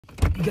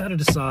You got to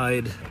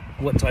decide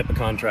what type of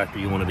contractor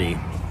you want to be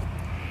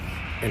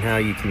and how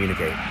you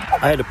communicate.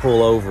 I had to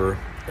pull over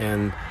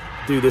and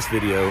do this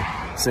video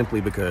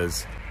simply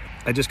because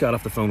I just got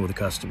off the phone with a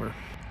customer,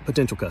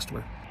 potential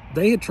customer.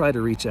 They had tried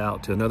to reach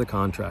out to another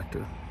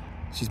contractor.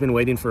 She's been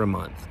waiting for a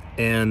month,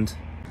 and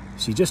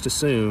she just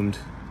assumed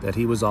that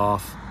he was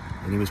off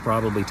and he was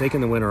probably taking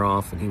the winter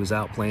off and he was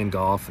out playing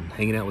golf and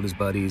hanging out with his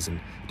buddies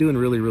and doing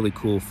really, really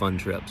cool, fun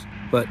trips.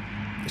 But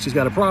she's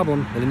got a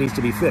problem and it needs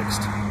to be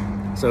fixed.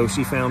 So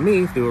she found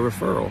me through a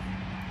referral.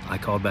 I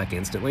called back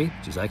instantly.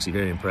 She was actually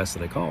very impressed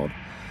that I called.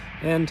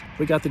 And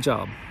we got the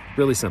job.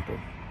 Really simple.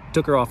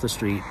 Took her off the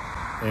street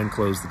and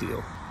closed the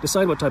deal.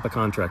 Decide what type of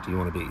contractor you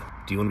want to be.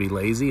 Do you want to be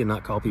lazy and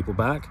not call people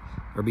back,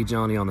 or be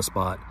Johnny on the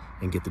spot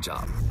and get the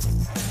job?